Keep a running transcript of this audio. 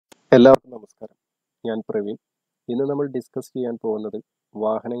എല്ലാവർക്കും നമസ്കാരം. ഞാൻ പ്രവീൺ. ഇന്ന് നമ്മൾ ഡിസ്കസ് ചെയ്യാൻ പോകുന്നത്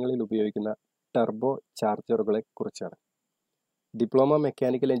വാഹനങ്ങളിൽ ഉപയോഗിക്കുന്ന ടർബോ ചാർജറുകളെ കുറിച്ചാണ്. ഡിപ്ലോമ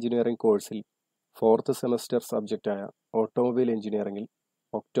മെക്കാനിക്കൽ എഞ്ചിനീയറിംഗ് കോഴ്സിൽ 4th സെമസ്റ്റർ സബ്ജക്റ്റായ ഓട്ടോമൊബൈൽ എഞ്ചിനീയറിംഗിൽ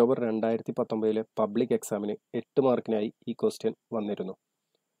ഒക്ടോബർ 2019 പബ്ലിക് എക്സാമിന് 8 മാർക്കിനായി ഈ ക്വസ്റ്റ്യൻ വന്നിരുന്നു.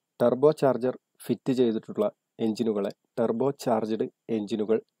 ടർബോ ചാർജർ ഫിറ്റ് ചെയ്തിട്ടുള്ള എഞ്ചിനുകളെ ടർബോ ചാർജ്ഡ്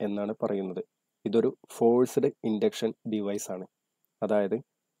എഞ്ചിനുകൾ എന്നാണ് പറയുന്നത്. ഇതൊരു ഫോഴ്സ്ഡ് ഇൻഡക്ഷൻ ഡിവൈസ് ആണ്. അതായത്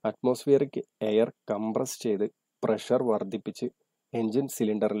അറ്റ്മോസ്ഫിയറിക് എയർ കംപ്രസ് ചെയ്ത് പ്രഷർ വർദ്ധിപ്പിച്ച് എൻജിൻ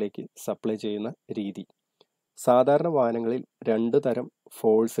സിലിണ്ടറിലേക്ക് സപ്ലൈ ചെയ്യുന്ന രീതി. സാധാരണ വാഹനങ്ങളിൽ 2 തരം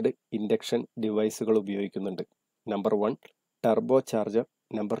ഫോഴ്സ്ഡ് ഇൻഡക്ഷൻ ഡിവൈസുകൾ ഉപയോഗിക്കുന്നുണ്ട്. Number 1 turbo charger,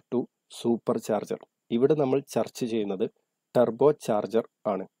 number 2 super charger. ഇവിടെ നമ്മൾ ചർച്ച ചെയ്യുന്നത് ടർബോ ചാർജർ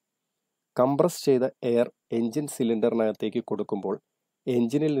ആണ്. കംപ്രസ് ചെയ്ത എയർ എൻജിൻ സിലിണ്ടറിനകത്തേക്ക് കൊടുക്കുമ്പോൾ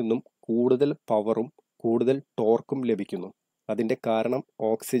എൻജിനിൽ നിന്നും കൂടുതൽ പവറും കൂടുതൽ ടോർക്കും ലഭിക്കുന്നു. അതിൻ്റെ കാരണം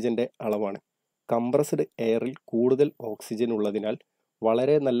ഓക്സിജന്റെ അളവാണ്. കംപ്രസ്ഡ് എയറിൽ കൂടുതൽ ഓക്സിജൻ ഉള്ളതിനാൽ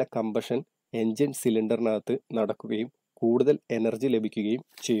വളരെ നല്ല കമ്പഷൻ എൻജിൻ സിലിണ്ടറിനകത്ത് നടക്കുകയും കൂടുതൽ എനർജി ലഭിക്കുകയും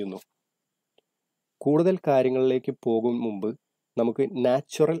ചെയ്യുന്നു. കൂടുതൽ കാര്യങ്ങളിലേക്ക് പോകും മുമ്പ് നമുക്ക്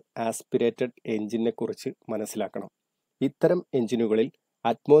നാച്ചുറൽ ആസ്പിരേറ്റഡ് എൻജിനെ കുറിച്ച് മനസ്സിലാക്കണം. ഇത്തരം എൻജിനുകളിൽ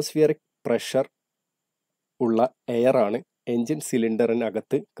അറ്റ്മോസ്ഫിയറിക് പ്രഷർ ഉള്ള എയറാണ് എൻജിൻ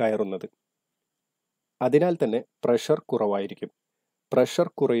സിലിണ്ടറിനകത്ത് കയറുന്നത്. അതിനാൽ തന്നെ പ്രഷർ കുറവായിരിക്കും. പ്രഷർ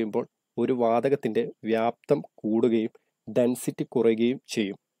കുറയുമ്പോൾ ഒരു വാതകത്തിൻ്റെ വ്യാപ്തം കൂടുകയും ഡെൻസിറ്റി കുറയുകയും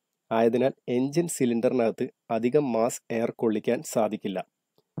ചെയ്യും. ആയതിനാൽ എൻജിൻ സിലിണ്ടറിനകത്ത് അധികം മാസ് എയർ കൊള്ളിക്കാൻ സാധിക്കില്ല.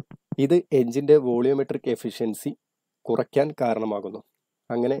 ഇത് എൻജിൻ്റെ വോളിയോമെട്രിക് എഫിഷ്യൻസി കുറയ്ക്കാൻ കാരണമാകുന്നു.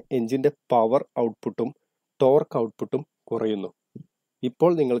 അങ്ങനെ എൻജിൻ്റെ പവർ ഔട്ട്പുട്ടും ടോർക്ക് ഔട്ട്പുട്ടും കുറയുന്നു.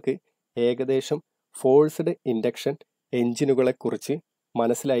 ഇപ്പോൾ നിങ്ങൾക്ക് ഏകദേശം ഫോഴ്സ്ഡ് ഇൻഡക്ഷൻ എൻജിനുകളെക്കുറിച്ച്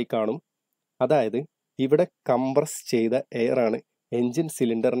മനസ്സിലായി കാണും. അതായത് ഇവിടെ കംപ്രസ് ചെയ്ത എയറാണ് എൻജിൻ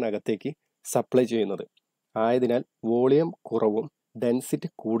സിലിണ്ടറിനകത്തേക്ക് സപ്ലൈ ചെയ്യുന്നത്. ആയതിനാൽ വോളിയം കുറവും ഡെൻസിറ്റി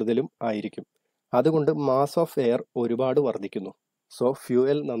കൂടുതലും ആയിരിക്കും. അതുകൊണ്ട് മാസ് ഓഫ് എയർ ഒരുപാട് വർദ്ധിക്കുന്നു. സോ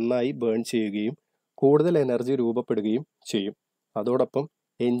ഫ്യൂവൽ നന്നായി ബേൺ ചെയ്യുകയും കൂടുതൽ എനർജി രൂപപ്പെടുകയും ചെയ്യും. അതോടൊപ്പം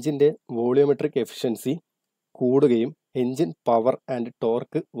എൻജിൻ്റെ വോളിയോമെട്രിക് എഫിഷ്യൻസി കൂടുകയും എൻജിൻ പവർ ആൻഡ്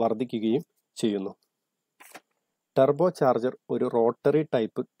ടോർക്ക് വർദ്ധിക്കുകയും ചെയ്യുന്നു. ടർബോ ചാർജർ ഒരു റോട്ടറി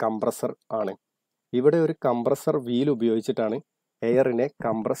ടൈപ്പ് കംപ്രസർ ആണ്. ഇവിടെ ഒരു കംപ്രസർ വീൽ ഉപയോഗിച്ചിട്ടാണ് എയറിനെ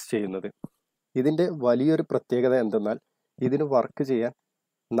കംപ്രസ് ചെയ്യുന്നത്. ഇതിൻ്റെ വലിയൊരു പ്രത്യേകത എന്തെന്നാൽ ഇതിന് വർക്ക് ചെയ്യാൻ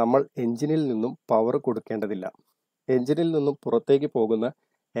നമ്മൾ എൻജിനിൽ നിന്നും പവർ കൊടുക്കേണ്ടതില്ല. എൻജിനിൽ നിന്നും പുറത്തേക്ക് പോകുന്ന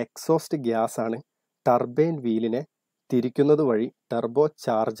എക്സോസ്റ്റ് ഗ്യാസ് ആണ് ടർബൈൻ വീലിനെ തിരിക്കുന്നത് വഴി ടർബോ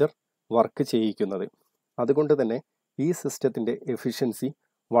ചാർജർ വർക്ക് ചെയ്യിക്കുന്നത്. അതുകൊണ്ട് തന്നെ ഈ സിസ്റ്റത്തിൻ്റെ എഫിഷ്യൻസി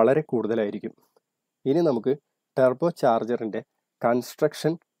വളരെ കൂടുതലായിരിക്കും. ഇനി നമുക്ക് ടർബോ ചാർജറിൻ്റെ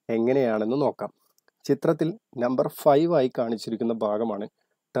കൺസ്ട്രക്ഷൻ എങ്ങനെയാണെന്ന് നോക്കാം. ചിത്രത്തിൽ നമ്പർ 5 ആയി കാണിച്ചിരിക്കുന്ന ഭാഗമാണ്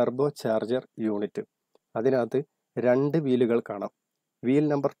ടർബോ ചാർജർ യൂണിറ്റ്. അതിനകത്ത് 2 വീലുകൾ കാണാം. Wheel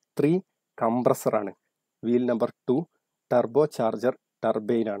number 3 കംപ്രസറാണ്. Wheel number 2 turbo charger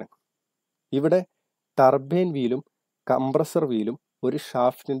turbine ആണ്. ഇവിടെ ടർബൈൻ വീലും കംപ്രസർ വീലും ഒരു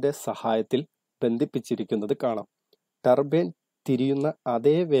ഷാഫ്റ്റിൻ്റെ സഹായത്തിൽ ബന്ധിപ്പിച്ചിരിക്കുന്നത് കാണാം. ടർബൈൻ തിരിയുന്ന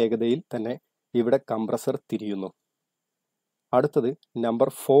അതേ വേഗതയിൽ തന്നെ ഇവിടെ കംപ്രസർ തിരിയുന്നു. അടുത്തത് നമ്പർ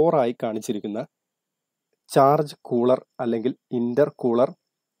 4 ആയി കാണിച്ചിരിക്കുന്ന ചാർജ് കൂളർ അല്ലെങ്കിൽ ഇന്റർ കൂളർ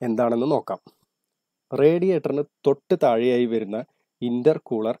എന്താണെന്ന് നോക്കാം. റേഡിയേറ്ററിന് തൊട്ട് താഴെയായി വരുന്ന ഇന്റർ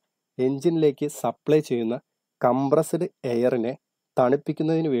കൂളർ എൻജിനിലേക്ക് സപ്ലൈ ചെയ്യുന്ന കംപ്രസ്ഡ് എയറിനെ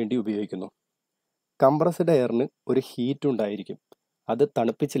തണുപ്പിക്കുന്നതിന് വേണ്ടി ഉപയോഗിക്കുന്നു. കംപ്രസ്ഡ് എയറിന് ഒരു ഹീറ്റ് ഉണ്ടായിരിക്കും. അത്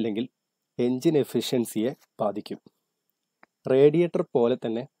തണുപ്പിച്ചില്ലെങ്കിൽ എൻജിൻ എഫിഷ്യൻസിയെ ബാധിക്കും. റേഡിയേറ്റർ പോലെ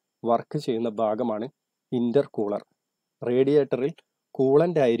തന്നെ വർക്ക് ചെയ്യുന്ന ഭാഗമാണ് ഇന്റർ കൂളർ. റേഡിയേറ്ററിൽ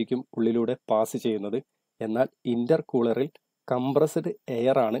കൂളൻ്റ് ആയിരിക്കും ഉള്ളിലൂടെ പാസ് ചെയ്യുന്നത്. എന്നാൽ ഇന്റർ കൂളറിൽ കംപ്രസ്ഡ്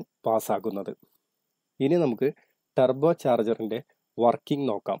എയർ ആണ് പാസ്സാകുന്നത്. ഇനി നമുക്ക് ടർബോ ചാർജറിൻ്റെ വർക്കിംഗ്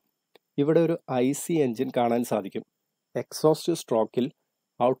നോക്കാം. ഇവിടെ ഒരു IC എൻജിൻ കാണാൻ സാധിക്കും. എക്സോസ്റ്റ് സ്ട്രോക്കിൽ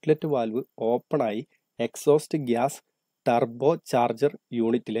ഔട്ട്ലെറ്റ് വാൽവ് ഓപ്പണായി എക്സോസ്റ്റ് ഗ്യാസ് ടർബോ ചാർജർ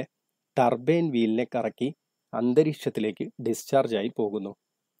യൂണിറ്റിലെ ടർബൈൻ വീലിനെ കറക്കി അന്തരീക്ഷത്തിലേക്ക് ഡിസ്ചാർജ് ആയി പോകുന്നു.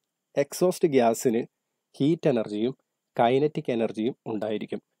 എക്സോസ്റ്റ് ഗ്യാസിന് ഹീറ്റ് എനർജിയും കൈനറ്റിക് എനർജിയും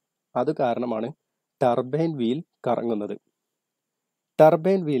ഉണ്ടായിരിക്കും. അത് കാരണമാണ് ടർബൈൻ വീൽ കറങ്ങുന്നത്.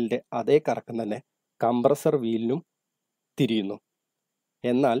 ടർബൈൻ വീലിൻ്റെ അതേ കറക്കം തന്നെ കംപ്രസർ വീലിനും തിരിയുന്നു.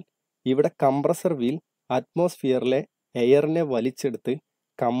 എന്നാൽ ഇവിടെ കംപ്രസർ വീൽ അറ്റ്മോസ്ഫിയറിലെ എയറിനെ വലിച്ചെടുത്ത്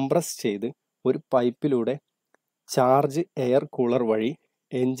കംപ്രസ് ചെയ്ത് ഒരു പൈപ്പിലൂടെ ചാർജ് എയർ കൂളർ വഴി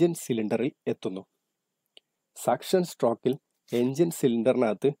എൻജിൻ സിലിണ്ടറിൽ എത്തുന്നു. സക്ഷൻ സ്ട്രോക്കിൽ എൻജിൻ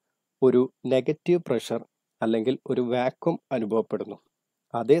സിലിണ്ടറിനകത്ത് ഒരു നെഗറ്റീവ് പ്രഷർ അല്ലെങ്കിൽ ഒരു വാക്വം അനുഭവപ്പെടുന്നു.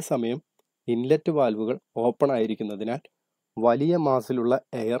 അതേസമയം ഇൻലെറ്റ് വാൽവുകൾ ഓപ്പൺ ആയിരിക്കുന്നതിനാൽ വലിയ മാസിലുള്ള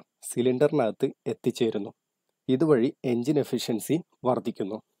എയർ സിലിണ്ടറിനകത്ത് എത്തിച്ചേരുന്നു. ഇതുവഴി എൻജിൻ എഫിഷ്യൻസി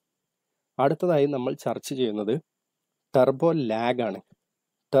വർദ്ധിക്കുന്നു. അടുത്തതായി നമ്മൾ ചർച്ച ചെയ്യുന്നത് ടർബോ ലാഗ് ആണ്.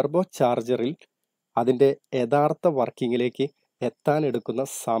 ടർബോ ചാർജറിൽ അതിൻ്റെ യഥാർത്ഥ വർക്കിങ്ങിലേക്ക് എത്താനെടുക്കുന്ന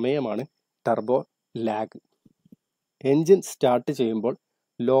സമയമാണ് ടർബോ ലാഗ്. എൻജിൻ സ്റ്റാർട്ട് ചെയ്യുമ്പോൾ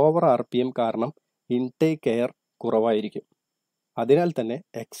ലോവർ RPM കാരണം ഇൻടേക്ക് എയർ കുറവായിരിക്കും. അതിനാൽ തന്നെ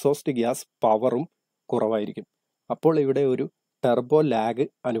എക്സോസ്റ്റ് ഗ്യാസ് പവറും കുറവായിരിക്കും. അപ്പോൾ ഇവിടെ ഒരു ടർബോ ലാഗ്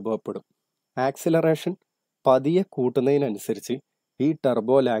അനുഭവപ്പെടും. ആക്സിലറേഷൻ പതിയെ കൂട്ടുന്നതിനനുസരിച്ച് ഈ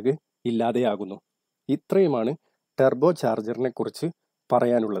ടർബോ ലാഗ് ഇല്ലാതെയാകുന്നു. ഇത്രയുമാണ് ടർബോ ചാർജറിനെ കുറിച്ച്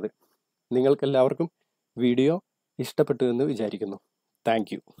പറയാനുള്ളത്. നിങ്ങൾക്കെല്ലാവർക്കും വീഡിയോ ഇഷ്ടപ്പെട്ടു എന്ന് വിചാരിക്കുന്നു.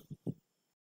 Thank you.